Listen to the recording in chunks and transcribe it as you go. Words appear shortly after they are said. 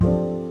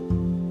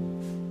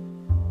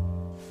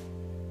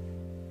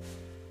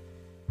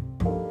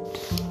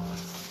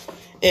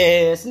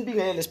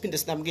Sinibingelele siphinde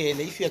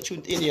sinamukele. If you are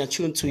tuned in, you are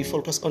tuned to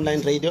Focus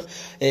Online Radio.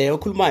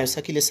 Okhulumayo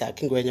Sakhile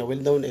Sakhe Ngwenya, well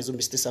known as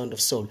Mr. Sound of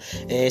Soul.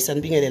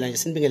 Sanibingelela nje,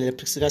 sinibingelele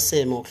Prixika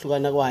Semo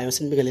okuhlukana kwayo,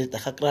 sinibingelele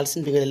Dagakral,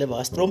 sinibingelele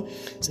Bastrom,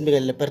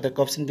 sinibingelele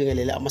Perdekop,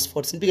 sinibingelele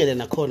Amasfort, sinibingelele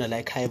nakhona la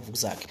ekhaya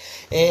Vukuzakhe.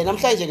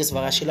 Namhlanje ke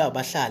sivakashela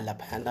abahlali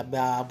lapha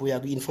ababuya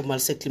ku-informal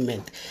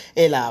settlement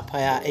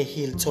elapha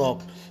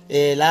eHilltop.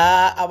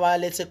 La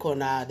abalethe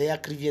khona their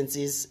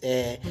grievances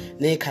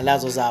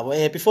nezikhalazo zabo.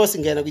 Before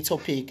singena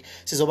kwi-topic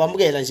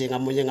sizobamukela nje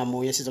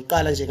ngamunye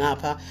sizoqala nje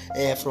ngapha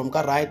from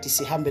ka right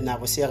sihambe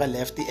nabo siya ka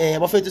left.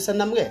 Bafethu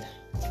sanamukela.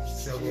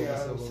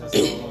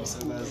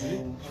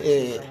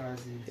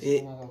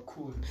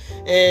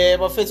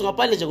 Bafethu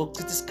ngaphandle nje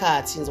kokuchitha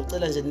isikhathi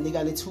ngizocela nje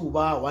ninikane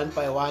ithuba one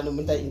by one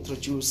umuntu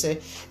introduce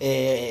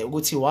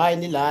ukuthi why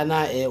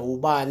nilana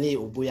ubani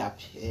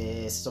ubuyaphi.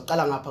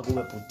 Sizoqala ngapha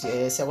kuwe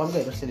bhuti.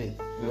 Siyakwamukela ohlelweni.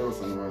 Yebo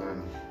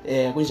sanibonani.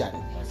 Kunjani?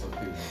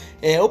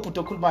 Ubhuti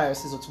okhulumayo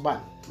sizothi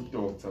ubani?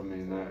 Udoktor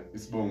mina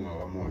Isibonga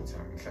kaMotha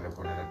ngihlala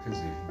khona la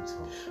phezulu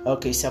eHilltop.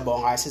 Okay,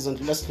 siyabonga.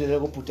 Sizondlula sidlule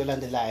kubhuti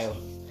elandelayo.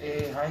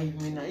 Hayi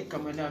mina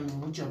igama lami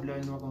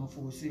nguJabulani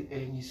wakamfusi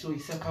ngiso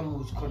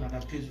isakhamuzi khona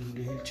la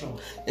phezulu eHilltop.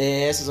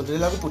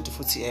 Sizondlulela kubhuti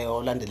futhi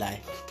olandelayo.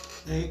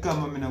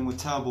 Igama mina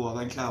nguThabo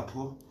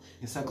wakanhlapho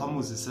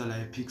isakhamuzi sala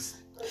ePix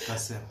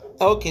Kasela.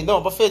 Okay,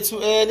 no bafethu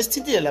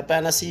nisithintile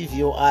lapha na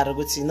CVOR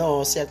ukuthi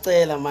no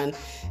siyacela man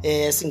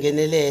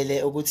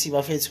singenelele ukuthi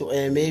bafethu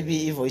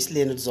maybe ivoice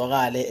lenu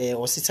lizwakale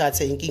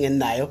osithathe inkinga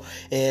enayo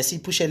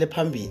siyiphushele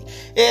phambili.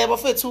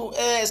 Bafethu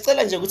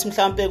sicela nje ukuthi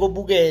mhlambe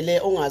kobukele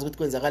ongazi ukuthi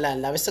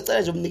kwenzakalani la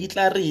sicela nje umnika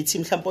clarity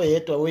mhlambe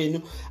oyedwa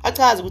wenu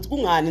achaze ukuthi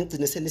kungani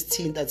nigcine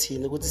senisithinta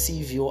thina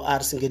ukuthi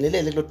CVOR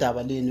singenelele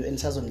kulodaba lenu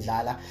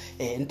enisazondlala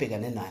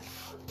enibhekane nalo.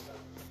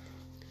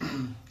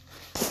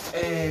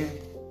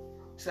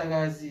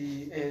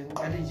 Sakazi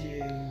ngiqale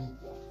nje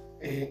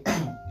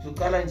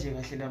zoqala nje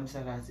kahle la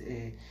msakazi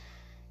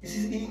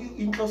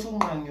inhloso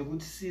onqangi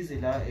ukuthi size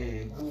la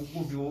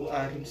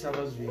ku-VOR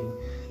emsakazweni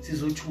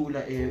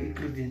sizothula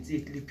igrievance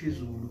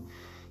liphezulu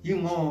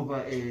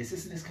yingoba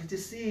sesinesikhathi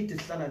eside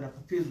sihlala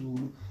lapha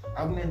phezulu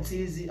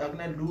akunansizi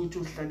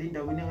akunalutho sihlala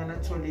endaweni engana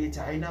toilet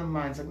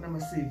ayinamanzi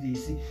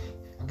akunama-service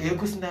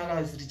akekho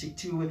sinakazi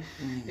rejectiwe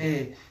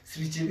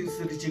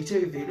rejectiwe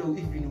vele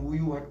even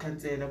uyi-ward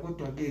councillor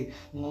kodwa ke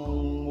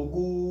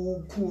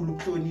ngokukhulu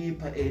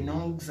ukuhlonipha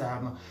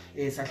nokuzama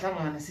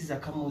sahlangana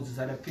sizakhamuzi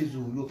zala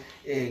phezulu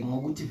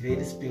ngokuthi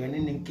vele sibhekane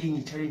nenkinga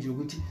i-challenge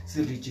yokuthi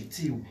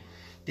sirejectiwe.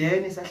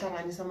 Then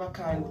sahlanganisa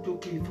amakhaya ukuthi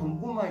okay from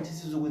kumanje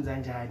sizokwenza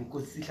njani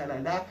because sihlala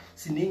la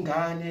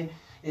sinengane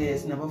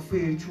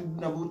sinabafethu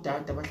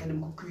nabodada abahlala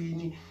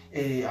emkhukhwini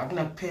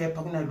akunakuphepha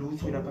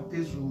akunalutho lapha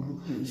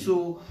phezulu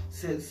so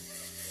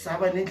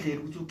saba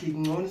nendlela ukuthi okay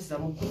ngcono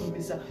sizama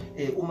ukukhulumisa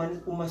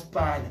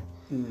umasipala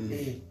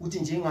uthi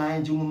njengaye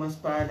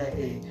njengomasipala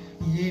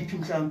yipi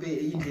mhlambe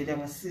indlela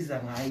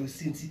angasisiza ngayo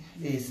since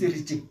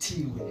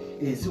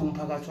sirejectiwe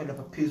siwumphakathi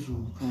walapha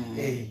phezulu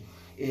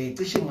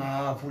cishe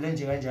ngavula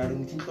nje kanjalo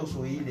ngithi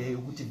inhloso yileyo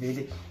ukuthi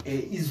vele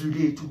izwi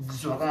lethu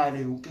kuzwakala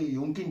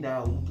yonke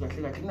indawo ukuthi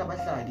kahle kahle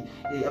kunabahlali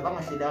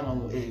abangahlelanga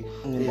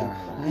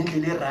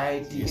ngendlela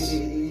right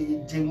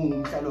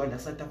njengomhlalo wa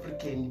South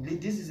African.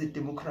 This is a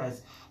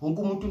democracy.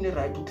 Wonke umuntu une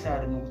right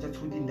ukuhlala nokuthi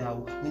athole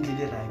indawo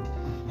ngendlela right.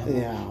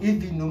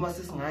 Even noma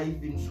sesingayi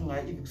even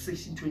sungayi even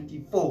section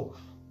 24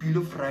 Bill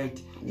of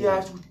Rights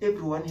yes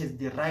everyone has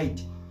the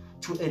right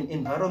to an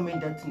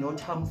environment that's not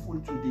harmful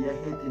to their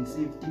health and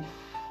safety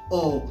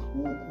or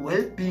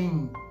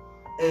well-being,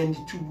 and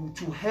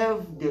to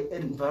have the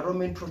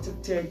environment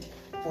protected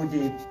for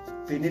the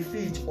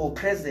benefit of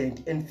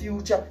present and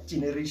future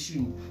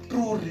generation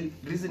through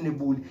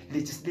reasonable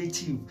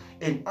legislative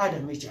and other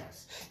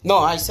measures.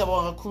 No,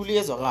 ayisabonga kakhulu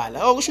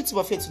yezwakala. Okusho ukuthi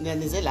bafethu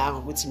niyanizela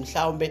ukuthi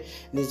mhlawumbe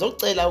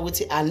nizocela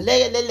ukuthi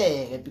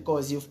anilekeleleke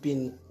because you've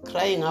been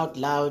crying out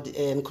loud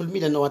and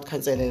khulumile no what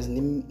councillors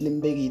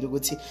nimbekile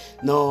ukuthi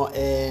no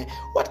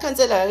what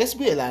councillor ake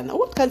sibuye lana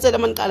what councillor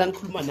maniqala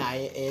nikhuluma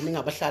naye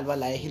ningabahlali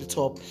bala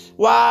eHilltop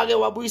wake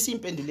wabuyisa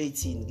impendulo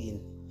ezithini kini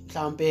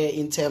mhlawumbe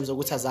in terms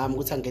ukuthi azame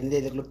ukuthi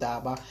angenelele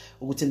kulodaba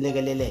ukuthi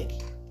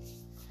nilekeleleke.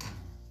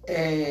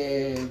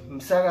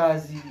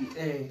 Msakazi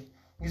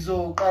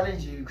ngizoqala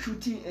nje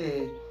kushuthi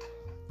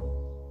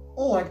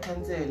oward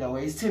councillor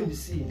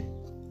wayesithembisile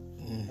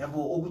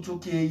yabo ukuthi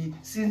okay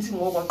since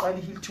ngokwaqala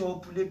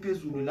iHilltop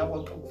lephezulu la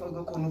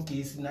kwaqhubeka khona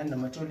ugesi nani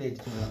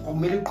nama-toilet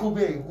akumele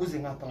iqhubeke kuze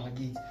ngapha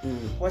ngakithi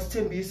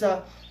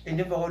wasithembisa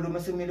emva kwalo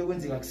masemele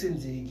kwenzeka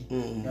kusenzeki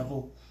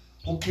yabo.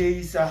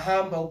 Okay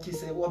sahamba okay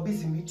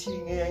wabiza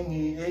meeting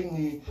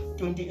eyayinge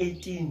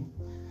 2018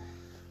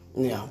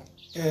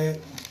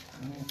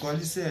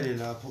 ngigcwalisele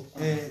lapho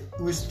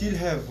we still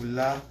have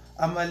la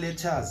ama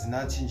letters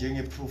nathi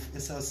njenge proof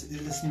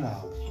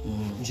esinawo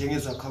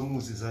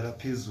njengezakhamuzi zala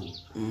phezulu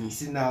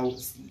sinawo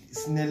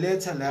sine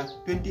letter la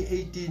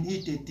 2018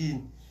 i13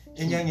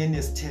 enyangeni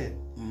yesi10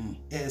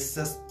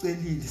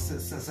 sasicelile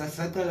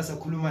saqala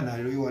sakhuluma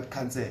nalo iward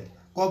councillor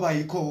kwaba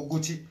yikho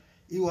ukuthi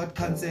iward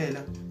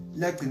councillor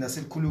lagcina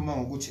selikhuluma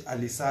ngokuthi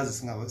alisazi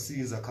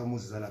singabasiza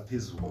khamuzi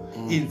zalaphezulu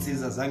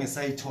insiza zange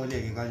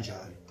sayitholeke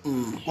kanjalo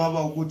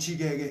kwaba ukuthi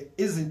ke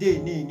izinto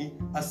eziningi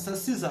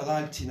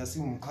asisasizakala thina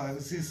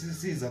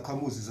siza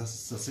khamuzi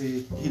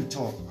zase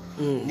Hilltop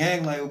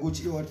ngenxa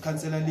yokuthi iward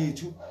councilor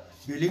lethu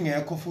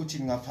belingekho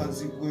futhi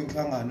ngaphansi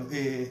kwenhlangano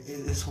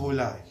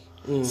esiholayo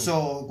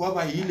so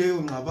kwaba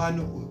yileyo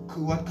ngqabano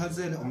iward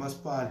councilor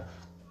umasipala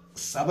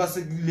saba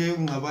sekuleyo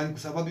ngqabano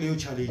saba kuleyo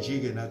challenge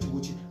ke nathi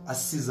ukuthi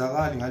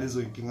asisizakali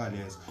ngalezo inkinga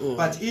lezo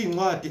but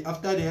incwadi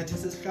after that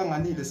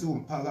sesihlanganile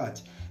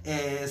siwumphakathi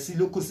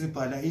silokhu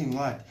sibhala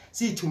incwadi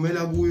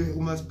sithumela kuye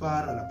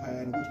umasipara lapha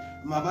ukuthi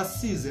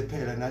mabasize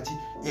phela nathi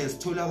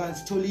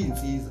sithola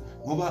insiza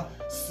ngoba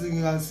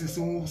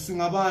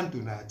singabantu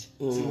nathi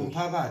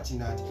singumphakathi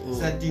nathi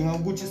siyadinga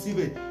ukuthi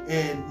sibe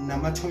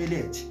nama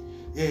toilet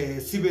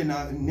sibe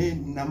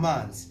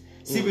namanzi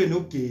sibe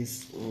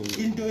nogesi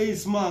into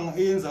eyisimanga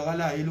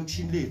eyenzakalayo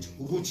elokushini lethu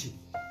ukuthi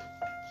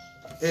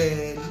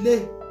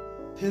le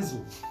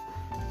phezulu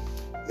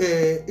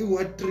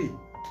iward 3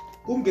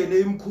 kungene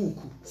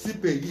imkhukhu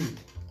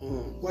sibhekile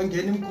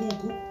kwangena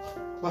imkhukhu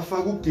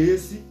bafaka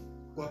ugesi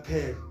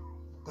kwaphela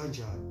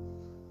kanjalo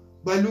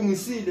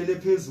balungisile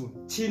lephezulu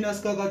thina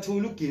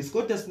sikakathola ugesi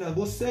kodwa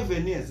sinabo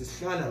 7 years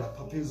sihlala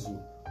lapha phezulu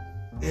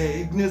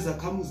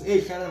kunezakhamuzi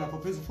ezihlala lapha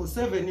phezulu for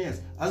 7 years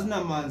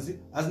azinamanzi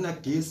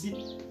azinagesi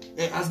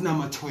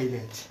azinama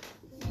toilet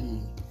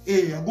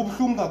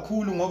kubhlungu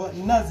kakhulu ngoba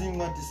nazi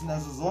incwadi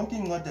sinazo zonke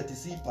incwadi athi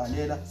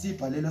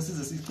sibhalela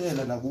size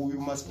sicela nakuye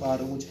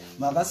umasipala ukuthi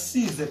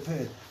makasize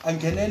phela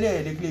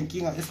angenelele kule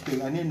nkinga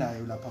esibhekane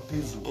nayo lapha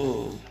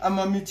phezulu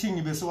ama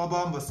meeting bese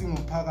wabamba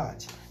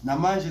singumphakathi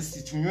namanje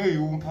sithunywe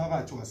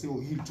yumphakathi wase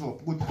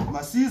Hilltop ukuthi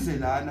masize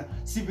lana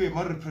sibe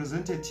ma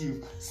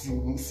representative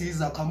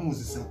siza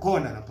khamuzi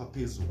sekhona lapha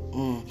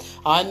phezulu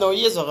no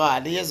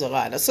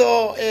yezwakala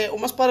so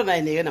umasipala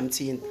naye nike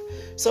namthinta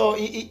so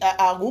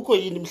akukho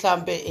yini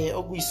mhlambe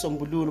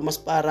okuyisombululo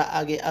umasipara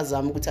ake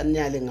azama ukuthi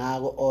anyale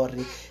ngako or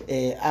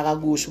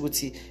akakusho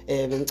ukuthi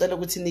bengicela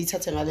ukuthi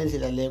niyithathe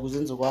ngalendlela le ukuze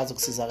nizokwazi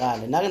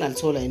ukusizakala nake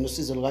nalithola yini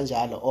usizo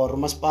lokanjalo or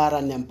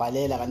umasipara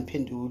niyambhalela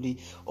kaniphenduli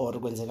or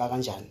kwenzeka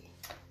kanjani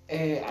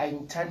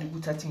ayingithandi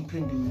ukuthi athi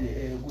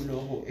ngiphendule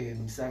kuloko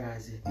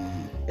umsakazi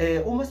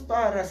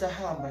umasipara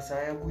sahamba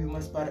saya kuye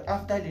umasipara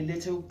after le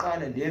lethe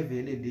uqala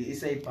levele le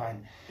isayibhala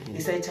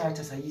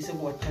isayithatha sayise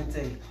ku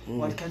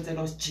ward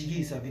councilor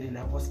wasijikisa vele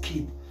lapho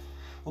sikhipha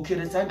okay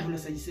lesandlulo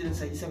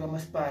sayisa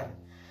kamasipara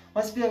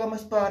masifika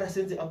kamasipara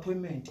senze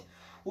appointment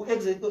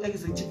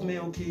executive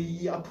mayor okay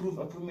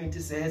i-approve appointment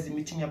seza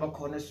meeting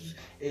yabakhona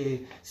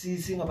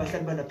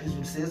singabahlali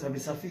balaphezulu seza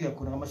besafika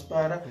khona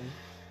kamasipara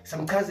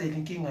samchazela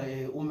inkinga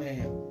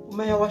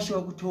umeya washiwa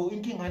ukuthi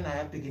inkinga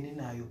nayo abhekene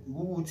nayo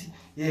ukuthi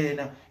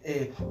yena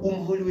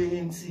umholi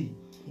we-ANC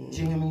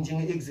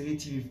njenge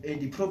executive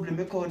and the problem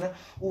ekhona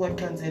uward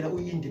councilor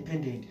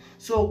uyi-independent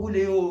so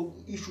kuleyo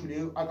issue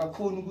leyo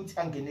akakhona ukuthi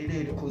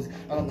angenelele because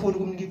akakhona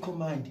ukumnika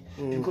icommand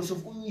because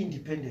of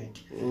uyi-independent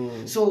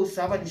so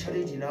saba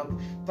le-challenge lapho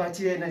but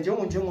yena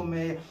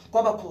njengomeya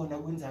kwaba khona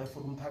kwenzayo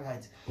for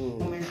umphakathi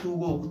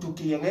umehluko ukuthi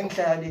okay ngeke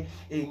ngihlale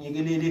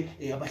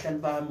ngiyekelele abahlali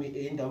bami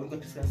endaweni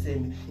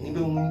kaPhisikaseme ngibe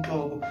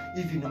umuntu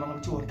even noma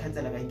ngathi uward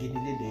councilor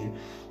kayingeneleleyo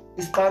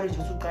isiqalo nje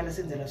usuqala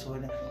senzela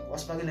sona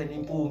wasifakela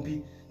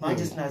nempompi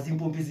manje sinazi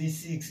impompi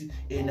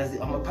eziyi6 nazi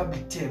ama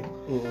public tap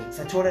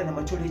sathola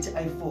nama toilet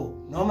i4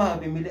 noma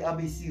bemele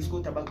abe6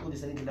 kodwa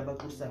abaqolisa indlela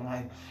abaqolisa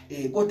ngayo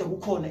kodwa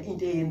kukhona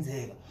into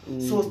eyenzeka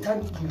so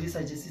sithanda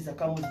ukudlulisa nje siza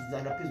khamuzi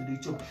zalaphezulu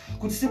iJob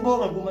kuthi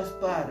sibonga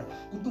kumasipara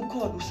ukuthi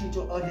ukhona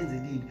ushintsho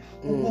alenzelile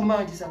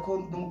manje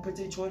sakhona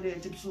ukuphethe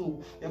toilet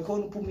ebusuku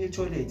yakhona uphuma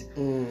toilet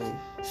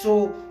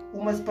so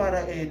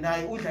umasipara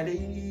naye udlale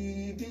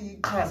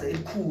iqhaza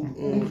elikhulu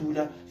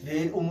ukudlula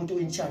vele umuntu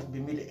in charge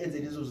bemele enze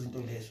lezo zinto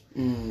lezo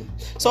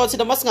so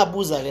thina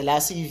masingabuza ke la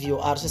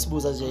CVOR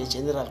sesibuza nje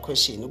general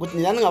question ukuthi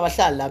nina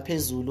ningabahlali la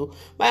phezulu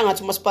manje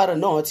ngathi umasipara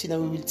no thina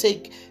we will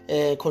take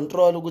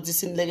control ukuthi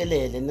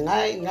simlekelele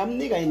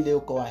ngamnika yini leyo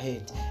go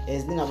ahead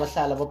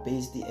ningabahlali aba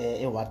based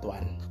eWard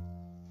 1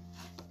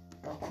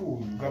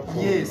 kakhulu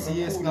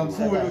yes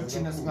kakhulu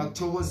thina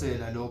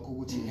singakuthokozela lokho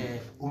ukuthi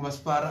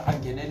umasipara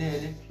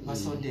angenelele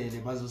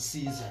basondele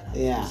bazosiza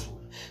yeah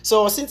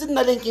so since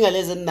ninalenkinga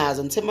lezi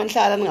ninazo nithe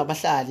manhlala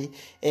ningabahlali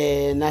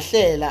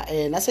nahlela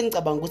nase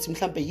ngicabanga ukuthi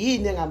mhlambe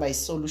yini engaba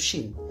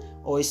isolution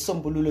or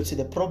isisombululo to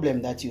the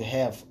problem that you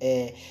have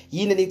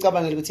yini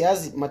nicabangela ukuthi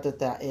yazi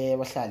madoda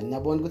bahlali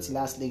niyabona ukuthi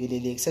la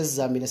silekeleleke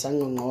sesizamile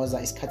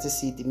sangqongqoza isikhathi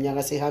eside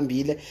iminyaka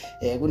sehambile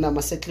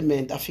kunama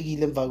settlement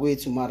afikile emva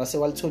kwethu mara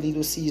sewalitholile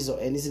usizo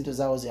izinto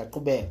zawo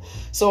ziyaqhubeka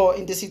so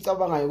into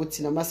esicabangayo ukuthi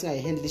thina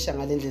masingayihandlisha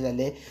ngalendlela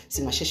le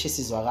singasheshe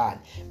sizwakala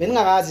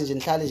beningakazi nje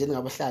nihlale nje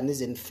ningabahlali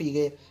nize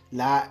nifike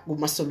la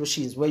kuma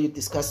solutions where you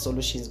discuss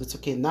solutions ukuthi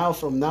okay now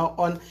from now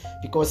on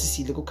because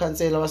sile ku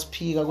council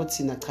wasiphika ukuthi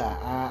thina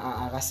cha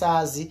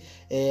akasazi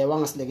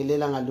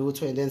wangasilekelela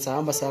ngalutho and then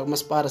sahamba saya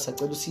kumasipara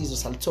sacela usizo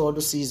salithola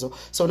usizo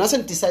so nase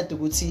decide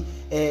ukuthi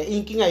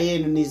inkinga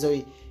yenu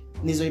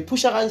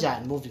nizoyiphusha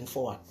kanjani moving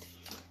forward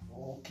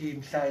Okay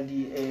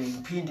mhlali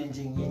ngiphinde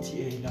nje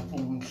ngithi lapho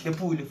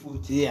ngihlephule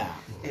futhi yeah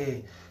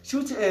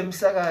shuthi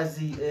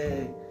msakazi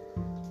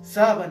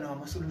saba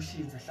nama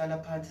solutions ahlala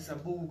phansi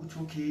sabuka ukuthi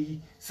okay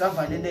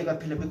savaleleka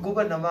phela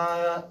bekuba nama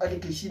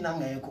allegation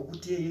angekho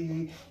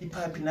ukuthi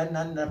ipipe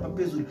nani lapha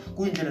phezulu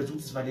kuyindlela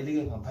zokuthi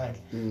sivaleleke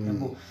ngaphandle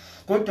yabo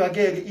kodwa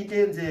ke into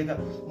eyenzeka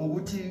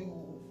ngokuthi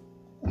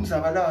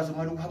umzabalazo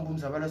manje ukuhamba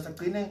umzabalazo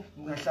sagcine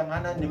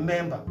ngahlangana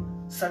nemember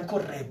Sanco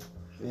Rep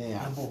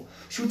yabo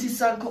shuthi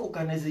Sanco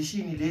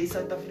organization le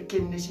South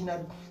African National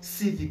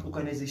Civic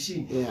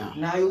Organization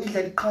nayo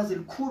idlala iqhaza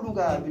elikhulu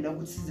kabi la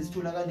ukuthi size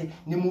sitholakale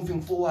ne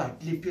moving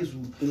forward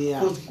lephezulu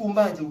because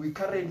kumanje we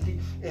currently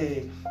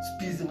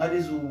busy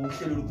ngalezo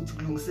uhlelo lokuthi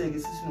kulungiseke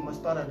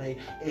sisinomasipala naye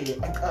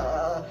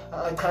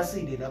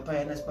achasile lapha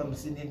yana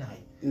sibambisene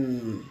naye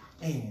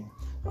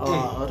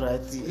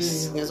alright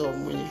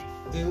ngezomunye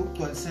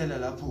ukugcwalisela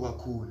lapho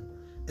kakhulu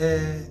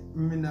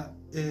mina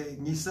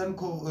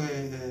ngisanco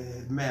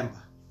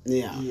member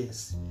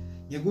yes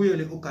ngikuyo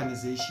le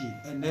organization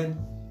and then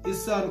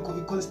isanco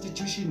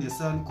iconstitution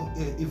yesanco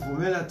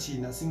ivumela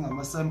thina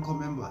singama sanco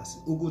members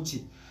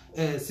ukuthi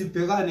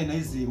sibhekane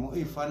nezimo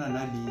ezifana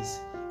nalezi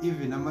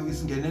even ama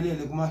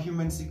isingenelele kuma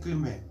human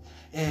settlement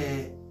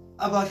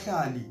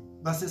abahlali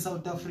base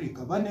South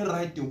Africa bane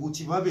right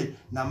ukuthi babe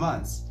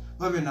namanzi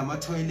babe nama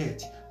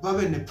toilet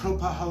babe ne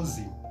proper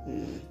housing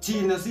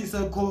thina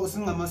sisakho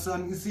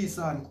singamasana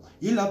isisanko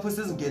yilapho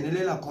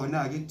sezingenelela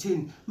khona ke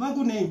kuthini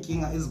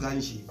makunenkinga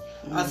ezikanje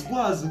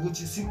asikwazi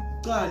ukuthi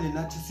siqale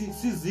nathi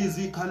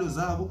sizizwe ikhalo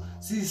zabo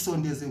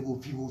sisondeze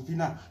kuphi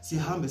na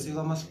sihambe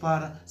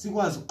sikamasipara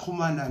sikwazi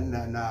ukuxhumana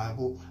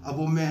nabo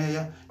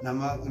abomeya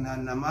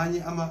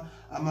namanye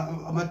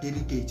ama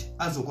delegate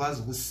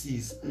azokwazi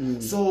ukusisiza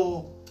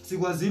so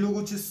sikwazile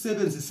ukuthi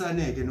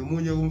sisebenzisaneke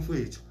nomunye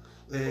umfowethu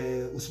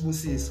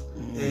usibusiso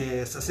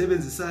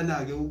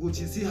sasebenzisana ke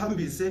ukuthi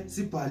sihambise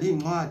sibhale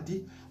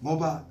incwadi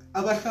ngoba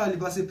abahlali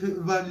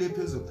bale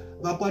phezulu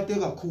bakwate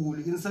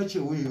kakhulu in such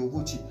a way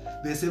ukuthi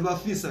bese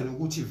bafisa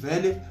nokuthi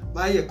vele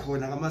baye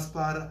khona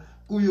kamasipara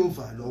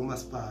kuyovalwa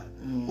umasipala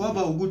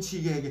kwaba ukuthi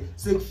ke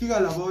sekufika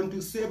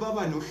labantu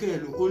sebaba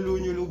nohlelo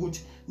olunye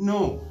lokuthi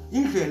no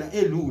indlela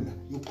elula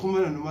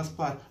yokuxhumana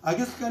nomasipala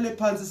ake sihlale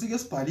phansi sike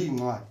sibhale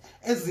incwadi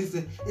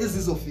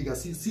ezizofika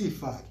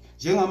sifake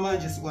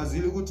njengamanje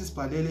sikwazile ukuthi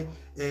sibhalele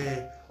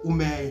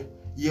umeya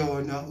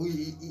yona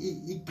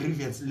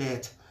i-grievance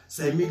letter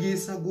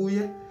sayimikisa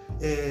kuye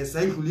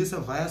sayidlulisa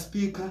via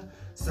speaker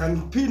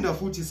sangiphinda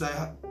futhi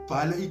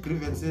sayabhala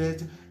i-grievance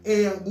letter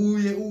eya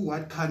kuye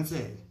uward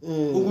council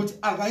ukuthi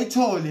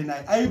akayithole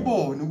naye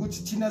ayibone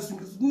ukuthi thina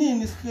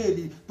sinini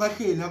sihleli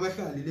bahleli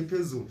abahlali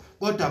lephezulu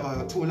kodwa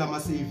bayathola ama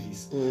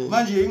service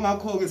manje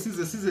ingakho ke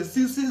size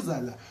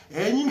sisiza la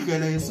enye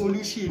indlela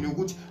ye-solution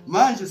ukuthi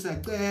manje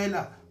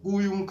siyacela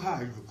kuye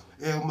umkhadlo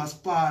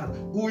umasipara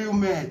kuye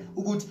umeya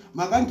ukuthi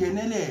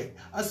makangenelele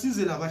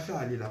asize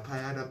labahlali lapha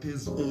yana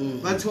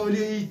phezulu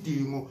bathole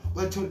idingo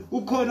bathole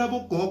ukhona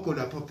abogogo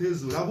lapha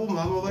phezulu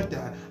abomama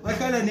abadala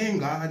bahlala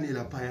nezingane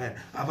lapha yana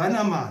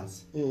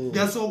abanamanzi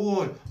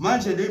kuyasokona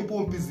manje le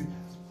impompi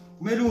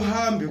kumele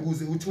uhambe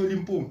kuze uthole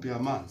impompi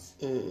yamanzi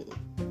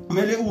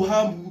kumele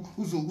uhambe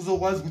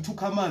uzokwazi ukuthi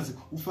ukha amanzi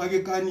ufake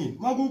ekanini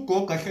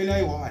makugoga hlela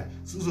ayi1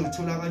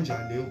 uzothola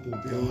kanjani le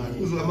impompi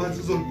yamanzi amanzi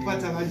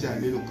uzophatha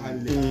kanjani lo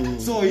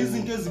khani so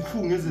izinto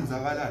ezibhlungu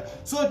ezenzakalayo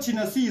so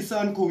thina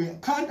siyisanco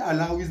can't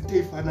allow izinto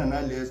ezifana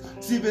nalezo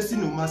sibe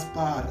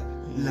sinomasipara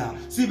la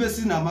sibe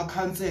sinama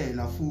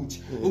councilor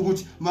futhi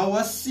ukuthi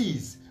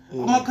mawasize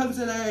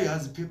amakhansela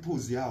ayayazi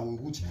purpose yawo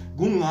ukuthi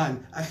kungani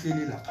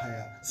ahlele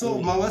lapha so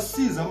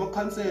mawasiza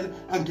amakhansela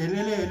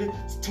angenelele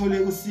sithole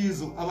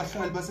usizo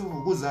abahlali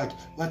basevukuzakhe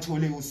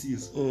bathole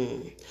usizo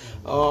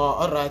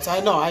alright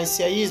I know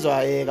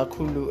ayisiyizwa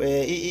kakhulu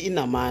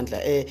inamandla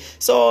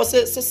so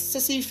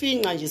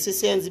sesifinqa nje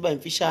sesiyenza iba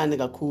imfishane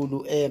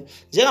kakhulu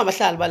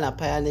njengabahlali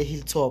balapha yana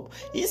eHilltop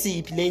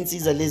iziphi le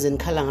insizwa lezi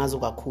enikhala ngazo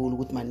kakhulu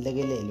ukuthi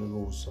manilekelele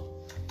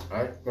kuzo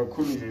hayi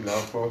kakhulu nje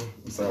lapho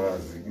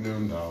umsakazi kuleyo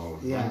ndawo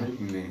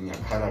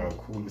ngiyakhala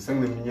kakhulu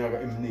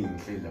sengineminyaka eminingi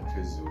hle lapha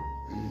phezulu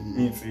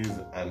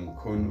insizwa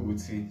angikhona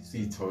ukuthi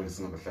siyithole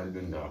singabahlali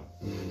bendawo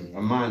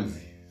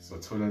amanzi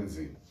sothola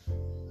nzima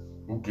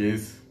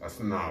ugesi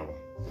asinawo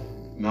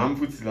nami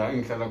futhi la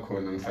engihlala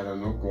khona ngihlala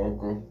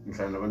nogogo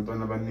ngihlala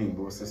nabantwana abaningi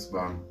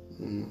bosesibanga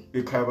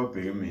ekhaya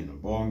babheke mina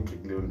bonke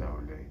kuleyo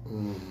ndawo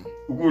leyo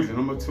ukudla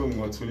noma kuthiwa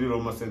ngiwatholile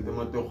amasente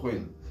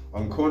ematohweni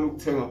angikhona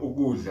ukuthenga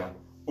ukudla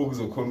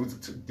okuzokhona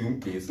ukuthi kudinga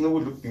ugesi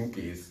ngokudla ukudinga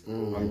ugesi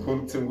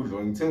angikhona ukuthenga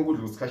ukudla ngithenga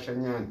ukudla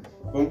usikhashanyana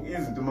bonke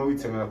izinto uma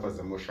uyithenga lapha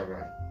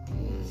zamoshakala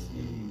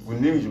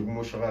kuningi nje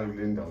kumoshakala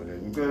kule ndawo leyo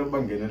ngicela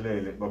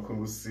ukubangenelele bakhona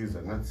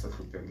ukusisiza nathi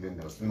sahluphe kule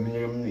ndawo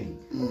sineminyaka eminingi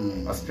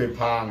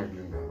asiphephanga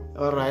kule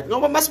ndawo alright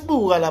ngoba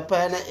masibuka lapha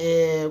yana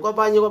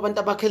kwabanye kwabantu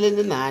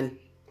abakhelene nani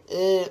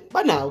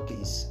banawo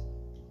ugesi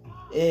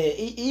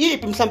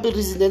iyiphi mhlawumbe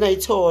ireason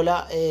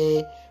enayithola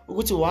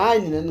ukuthi why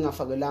nina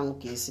ningafakelanga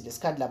ugesi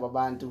lesikhathi laba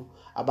abantu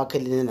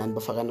abakhelene nani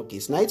bafakana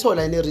ugesi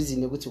nayithola ine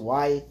reason ukuthi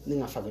why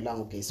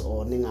ningafakelanga ugesi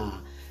or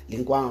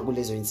linkwanga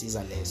kulezo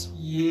insiza lezo.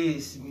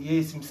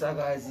 Yes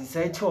msakazi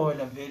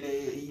sayithola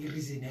vele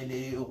i-reason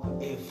leyo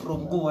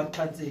from kuwa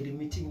cancel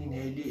meeting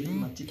nele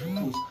eMatiphu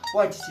Cruise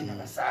wathi sina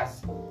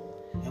kasazi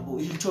yabo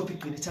i-topic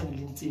igcina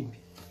ithangile insimbi.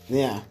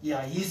 Yeah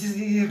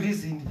yisi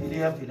i-reason vele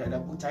yavela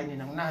lapho uthi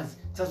ayina nginazi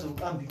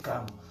sazomqamba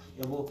igama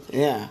yabo.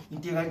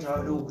 Into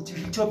kanjalo ukuthi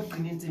i-topic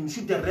igcina insimbi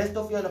should the rest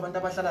of yalabantu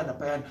abahlala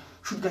lapha yana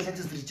should kahle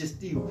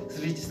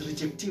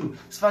rejectiwe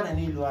sifana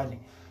nezilwane.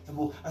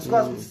 Yabo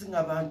asikwazi ukuthi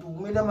singabantu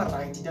kumele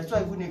ama-right, that's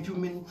why kune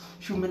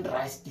human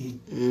rights day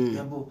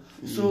yabo.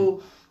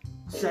 So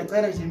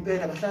siyacela nje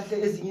impela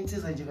kahle ezinye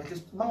insiza nje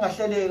kahle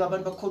bangahleleka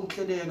abantu bakhona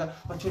ukuhleleka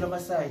bathola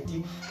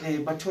ama-site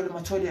bathola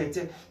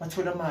ama-toilet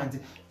bathola amanzi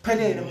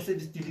kuphelele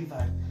ama-service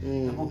delivery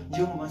yabo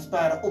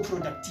njengomasipala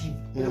o-productive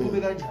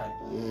kube kanjalo.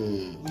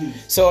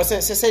 So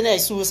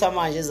senayisusa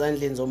manje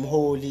ezandleni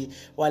zomholi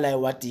wala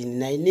ewadini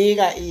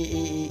nayinika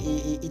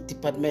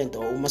i-department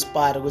or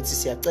umasipala ukuthi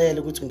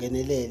siyacela ukuthi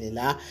ungenelele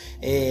la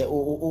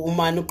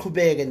umani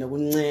uqhubeke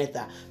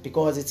nokunceda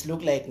because it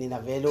look like nina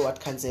vele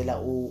watkhansela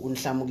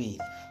unihlamukile.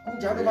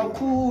 Kunjalo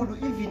kakhulu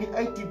even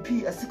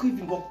i-IDP asikho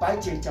even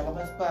ngobudget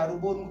akamasipala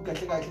ubona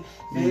ukuthi kahle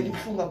vele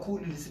ibhlungu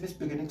kakhulu lesimo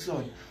sibhekene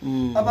kusona.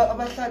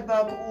 Abahlali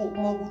bakho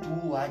uma ukuthi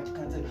uward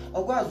cancel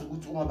akwazi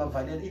ukuthi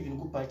ungabavalela even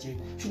ku-budget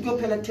should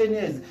kuyophela 10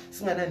 years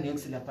singana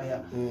next lapha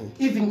ya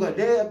even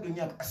kwale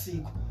yonyaka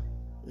asikho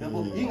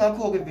yabo.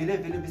 Ingakho ke vele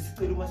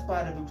besicela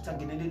umasipala bekuthi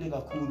angenelele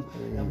kakhulu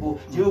yabo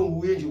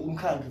njengokuye nje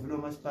umkhandlu vele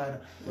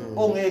umasipala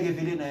ongeke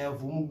vele naye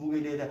avuma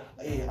ukubukelela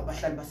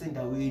abahlali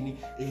basendaweni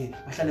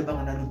bahlale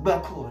banganalo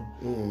bakhona.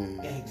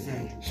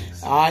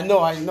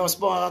 Exactly. No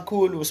sibonga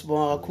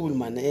kakhulu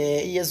man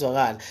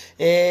iyezwakala.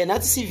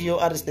 Nathi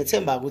CVOR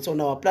sinethemba ukuthi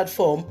on our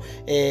platform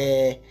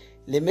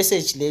le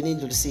message leni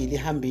indlulisile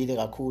ihambile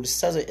kakhulu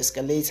sisazo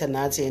escalator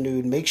nathi and we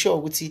will make sure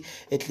ukuthi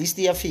at least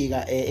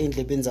iyafika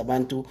endlebeni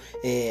zabantu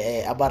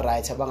aba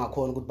right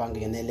abangakhona ukuthi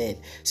bangenelele.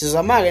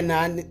 Sizama ke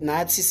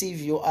nathi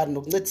CVOR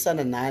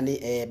nokuncedisana nani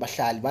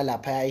bahlali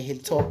balapha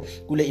eHilltop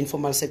kule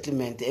informal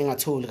settlement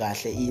engatholi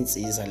kahle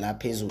insiza la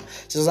phezulu.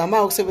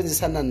 Sizama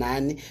ukusebenzisana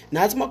nani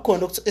nathi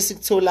makukhona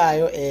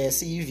esikutholayo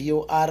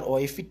CVOR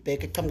or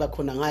feedback eqhamuka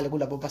khona ngale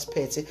kulabo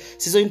basiphethe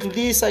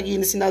sizoindlulisa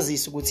kini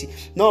sinazisa ukuthi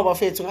no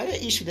bafethu ngale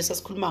issue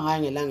sikhuluma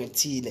ngayo ngelanga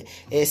elithile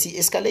si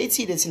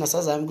escalateile thina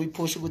sazama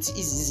kuyiphusha ukuthi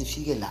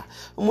izifike la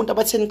umuntu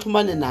abatheni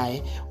xhumane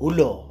naye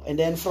ulo and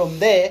then from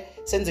there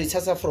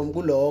senzoyithatha from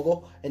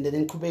kuloko and then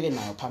niqhubeke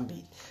nayo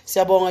phambili.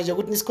 Siyabonga nje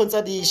ukuthi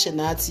nisiconsultation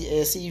nathi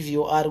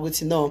CVOR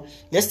ukuthi no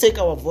let's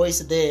take our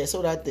voice there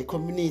so that the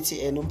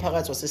community and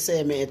umphakathi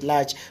waseseme at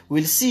large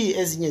will see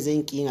ezinye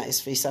zeinkinga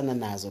esifacana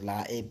nazo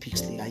la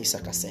ePixley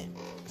kaIsakaseme.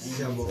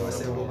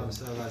 Siyabonga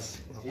msakazi.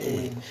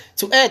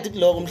 To add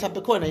kuloko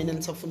mhlawumbe khona yini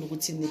nisafuna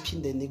ukuthi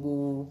niphinde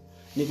niku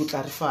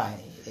clarify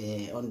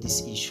on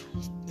this issue.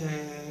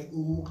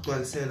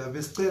 Ukugcwalisela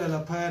besicela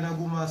lapha yana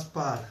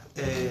kumasipala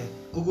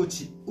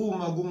ukuthi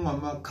uma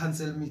kungama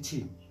council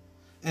meeting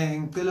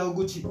ngicela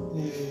ukuthi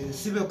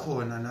sibe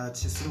khona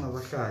nathi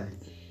singabahlali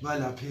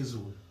bala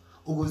phezulu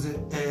ukuze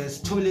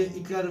sithole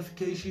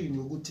iclarification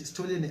ukuthi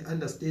sithole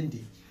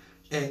neunderstanding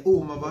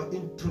uma ba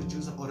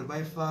introduce or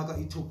bayifaka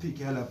itopic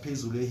yala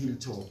phezulu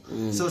eHilltop.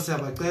 So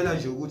siyabacela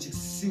nje ukuthi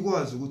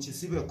sikwazi ukuthi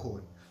sibe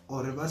khona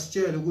or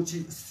basitshele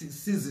ukuthi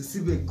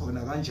sibe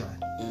khona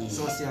kanjani.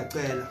 So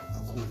siyacela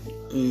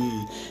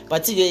kakhulu.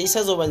 But ke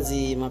isazoba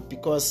nzima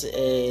because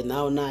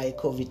now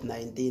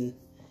COVID-19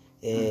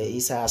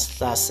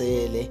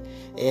 isasihlasele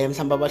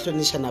mhlamba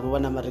abahlonisha nabo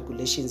banama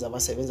regulations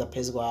abasebenza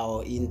phezulu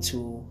kwawo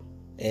into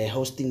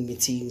hosting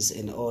meetings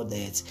and all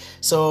that.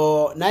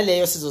 So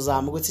naleyo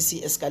sizozama ukuthi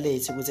si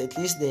escalate ukuthi at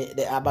least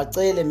the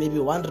abacele maybe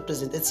one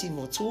representative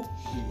or two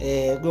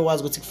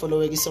kuyokwazi ukuthi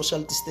kufolloweke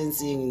social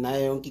distancing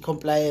nayo yonke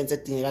compliance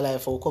edingekalayo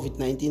for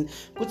COVID-19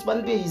 ukuthi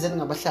banibeyize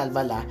ngabahlali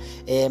bala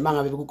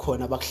mangabe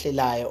kukhona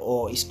abakuhlelayo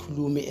or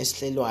isikhulumi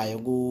esihlelwayo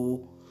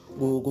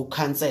ku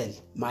cancel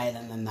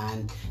mayelana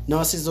nani.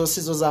 No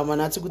sizozama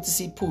nathi ukuthi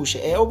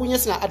siphushe okunye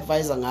singa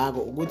advisor ngako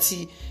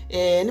ukuthi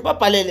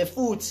nibabhalele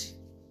futhi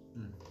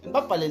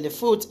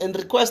and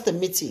request a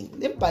meeting.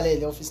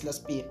 Nibhalele office la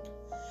speaker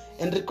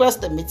and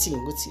request a meeting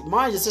ukuthi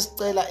manje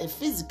sesicela a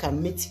physical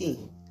meeting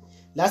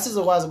la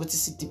sizokwazi ukuthi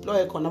si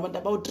deploy khona abantu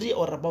about 3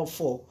 or about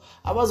 4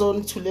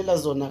 abazonithulela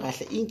zona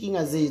kahle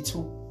inkinga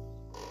zethu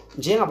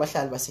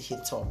njengabahlali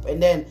baseHilltop.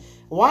 And then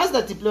once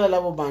the deploy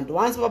labo bantu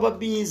once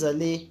bababiza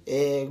le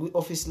ku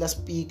office la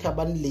speaker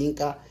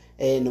banilinka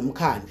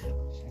nomkhandlu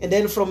and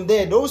then from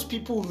there those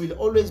people will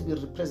always be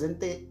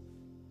represented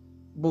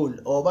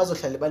or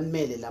bazohlale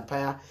banimele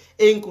lapha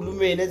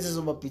enkulumeni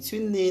ezizoba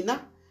between nina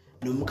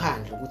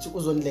nomkhandlu ukuthi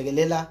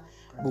uzonilekelela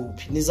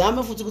kuphi.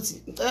 Nizame futhi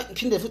ukuthi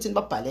phinde futhi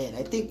nibabhalele.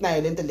 I think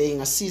nayo lento le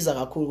ingasiza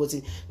kakhulu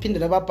ukuthi phinde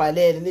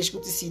nababhalele nisho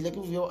ukuthi sile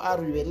ku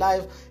VOR we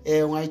live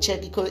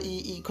ungayicheck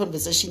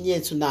i-conversation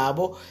yethu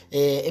nabo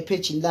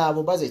epage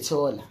labo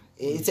bazethola.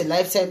 It's a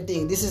lifetime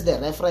thing. This is the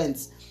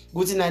reference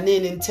ukuthi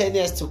nanini in 10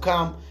 years to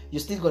come you're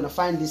still going to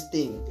find this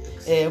thing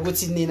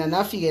ukuthi nina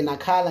nafike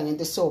nakhala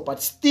ngento so but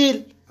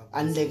still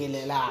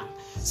anilekelelanga.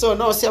 So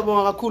no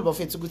siyabonga kakhulu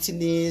bafethu ukuthi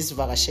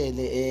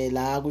nisivakashele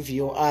la ku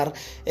VOR.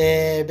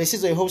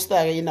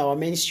 Besizoyihosta ke in our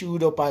main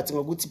studio but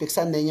ngokuthi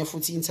bekusanenye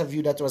futhi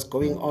interview that was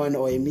going on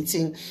or a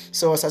meeting.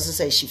 So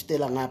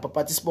sasisayishiftela ngapha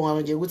but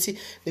sibonga nje ukuthi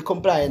ni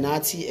comply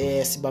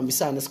nathi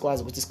sibambisane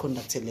sikwazi ukuthi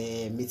siconduct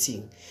le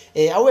meeting.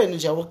 Awenu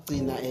nje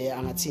ukugcina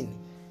angathini?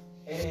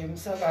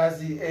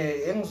 Msakazi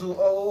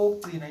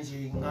engizokugcina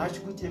nje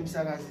ngasho ukuthi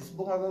emsakazi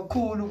sibonga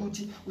kakhulu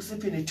ukuthi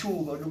usiphe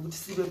nethuba lokuthi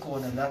sibe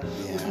khona la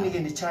usinike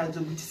ne chance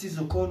ukuthi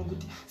sizokhona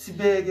ukuthi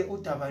sibeke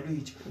udaba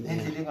lwethu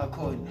ngendlela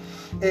engakhona.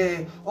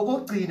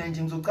 Okugcina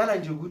nje ngizocala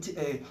nje ukuthi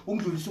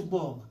ungidlulise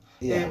ukubonga.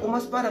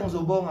 Umasipala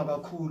ngizobonga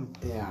kakhulu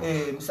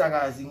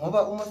msakazi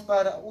ngoba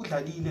umasipala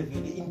udlalile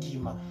vele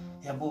indima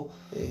yabo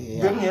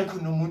bengekho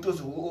nomuntu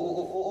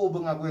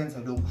obengakwenza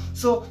lokho.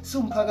 So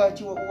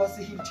sumphakathi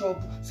wase Hilltop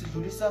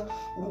sidlulisa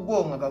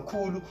ukubonga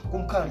kakhulu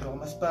kumkhandlo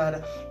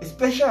wamasipala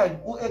especially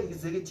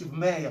uexecutive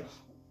mayor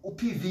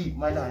uPV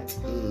Malatsi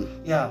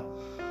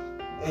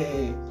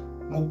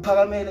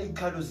ngokuphakamela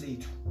ikhalo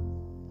zethu.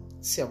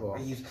 Siyabonga.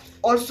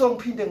 Also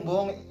ngiphinde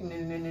ngibonge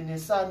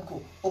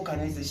neSANCO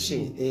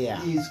organization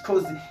is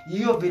because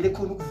yiyo vele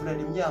khona ukuvula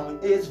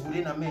leminyango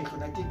ezivule namehlo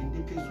nathi into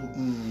ephezulu.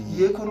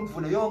 Yiyo khona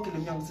ukuvula yonke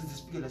leminyango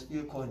sizisipikela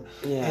sipike khona.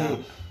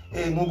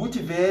 Ngokuthi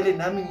vele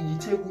nami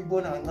ngiyithe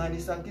kuyibona kancane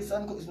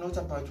iSANCO is not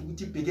about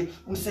ukuthi ibheke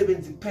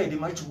umsebenzi kuphela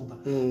emajuba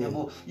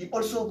yabo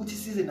also ukuthi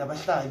size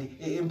nabahlali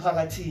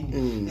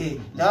emphakathini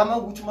lama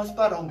ukuthi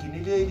umasipala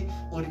ungeneleli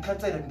or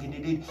ikhansela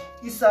ungeneleli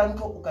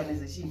iSANCO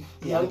organization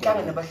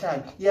iyanhlanga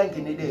nabahlali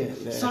iyangenelela.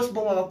 So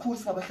sibonga kakhulu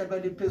singabahlali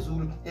bale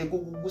phezulu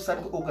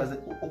kuSANCO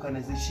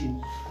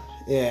organization.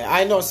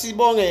 I know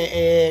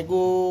sibonge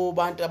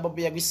kubantu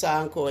ababuya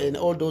kwiSANCO and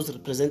all those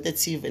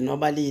representative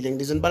enobalile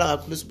ngizonibala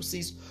kakhulu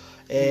Sibusiso.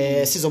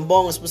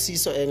 Sizombonga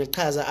Sibusiso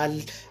ngechaza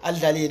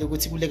alidlalile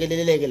ukuthi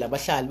kulekeleleke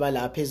labahlali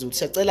bala phezulu.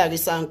 Siyacela ke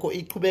iSANCO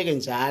iqhubeke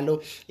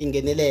njalo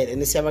ingenelele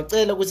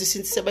nesiyabacela ukuthi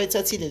since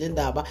sebayithathile le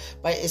ndaba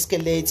by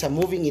escalator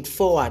moving it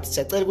forward.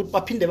 Siyacela ukuthi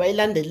baphinde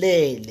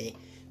bayilandelele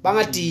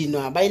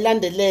bangadinwa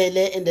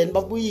bayilandelele and then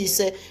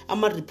babuyise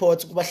ama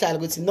reports kubahlali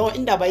ukuthi no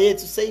indaba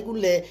yethu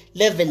seyikule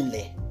level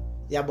le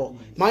yabo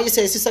manje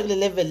sesisa kule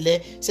level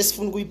le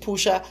sesifuna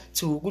ukuyiphusha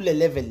to kule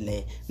level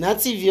le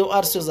nathi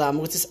VOR sozama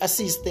ukuthi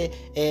siassiste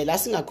la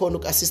singakhona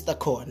ukuassista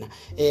khona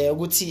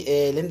ukuthi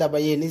le ndaba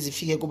yeni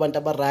izifike kubantu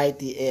aba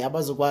right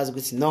abazokwazi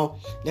ukuthi no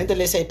lento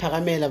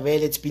lesayiphakamela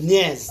vele it's been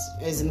years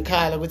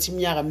ezinkhala ukuthi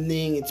iminyaka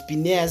eminingi it's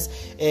been years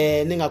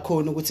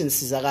ningakhona ukuthi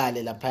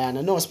nisizakale lapha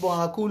yana no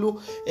sibonga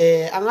kakhulu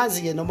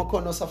angazi ke noma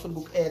khona osafuna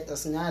ukuadd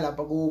singala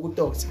lapha ku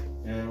doctor.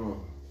 Yebo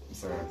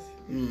msakazi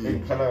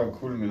ngikhala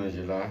kakhulu mina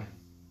nje la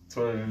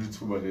thola leli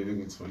thuba leli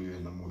ngitholile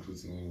namuhla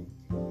ukuthi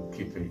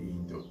ngikhiphe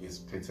into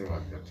esiphethe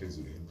kahle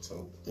phezulu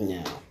eMthopo.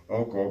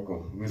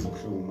 Ogogo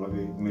ngizobuhlungu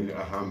mabe kumele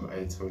ahambe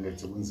aye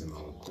toilet kunzima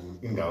kakhulu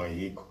indawo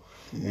ayikho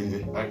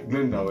and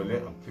kule ndawo le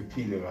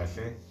aphephile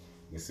kahle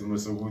ngesimo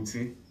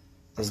sokuthi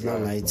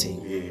asinangayithi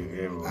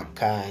yebo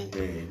akayi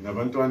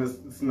nabantwana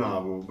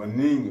sinabo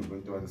baningi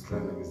abantwana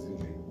sihlala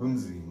besindlini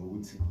kunzima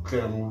ukuthi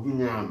kukhela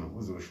ngokunyama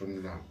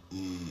kuzoshonela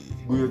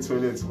kuye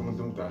toilet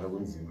kumuntu omdala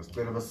kunzima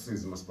sicela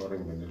basisize masipara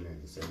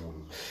ngenelele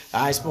siyabonga.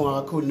 Hayi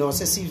sibonga kakhulu no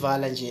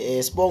sesivala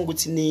nje sibonga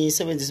ukuthi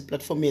nisebenzise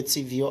platform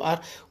yethu VOR.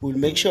 We'll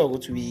make sure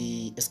ukuthi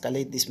we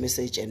escalate this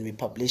message and we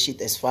publish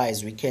it as far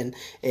as we can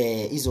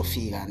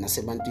izofika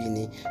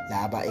nasebantwini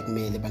laba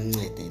ekumele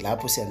bancede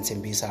lapho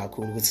siyanthembisa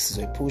kakhulu ukuthi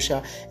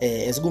sizoyiphusha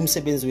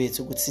esikumsebenzi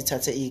wethu ukuthi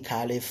sithathe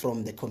ikhale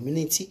from the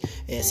community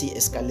si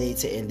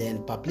escalate and then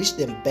publish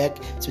them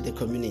back to the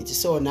community.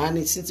 So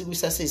nani since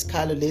kusase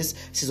isikhalo lesi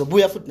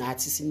sizobuya futhi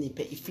nathi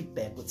siniphe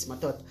ifeedback ukuthi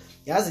madoda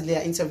yazi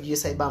le interview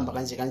esayibamba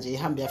kanje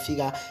ihambe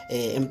yafika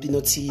empini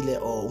othile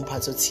or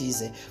umphathi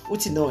othize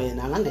uthi no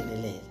yena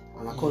angangenelela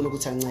angakhona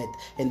ukuthi ancede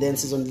and then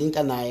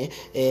sizonlinka naye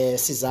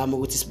sizama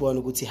ukuthi sibone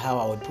ukuthi how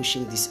are we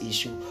pushing this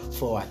issue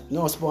forward.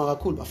 No sibonga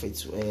kakhulu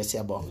bafethu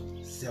siyabonga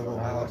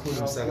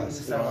kakhulu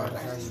msakazi.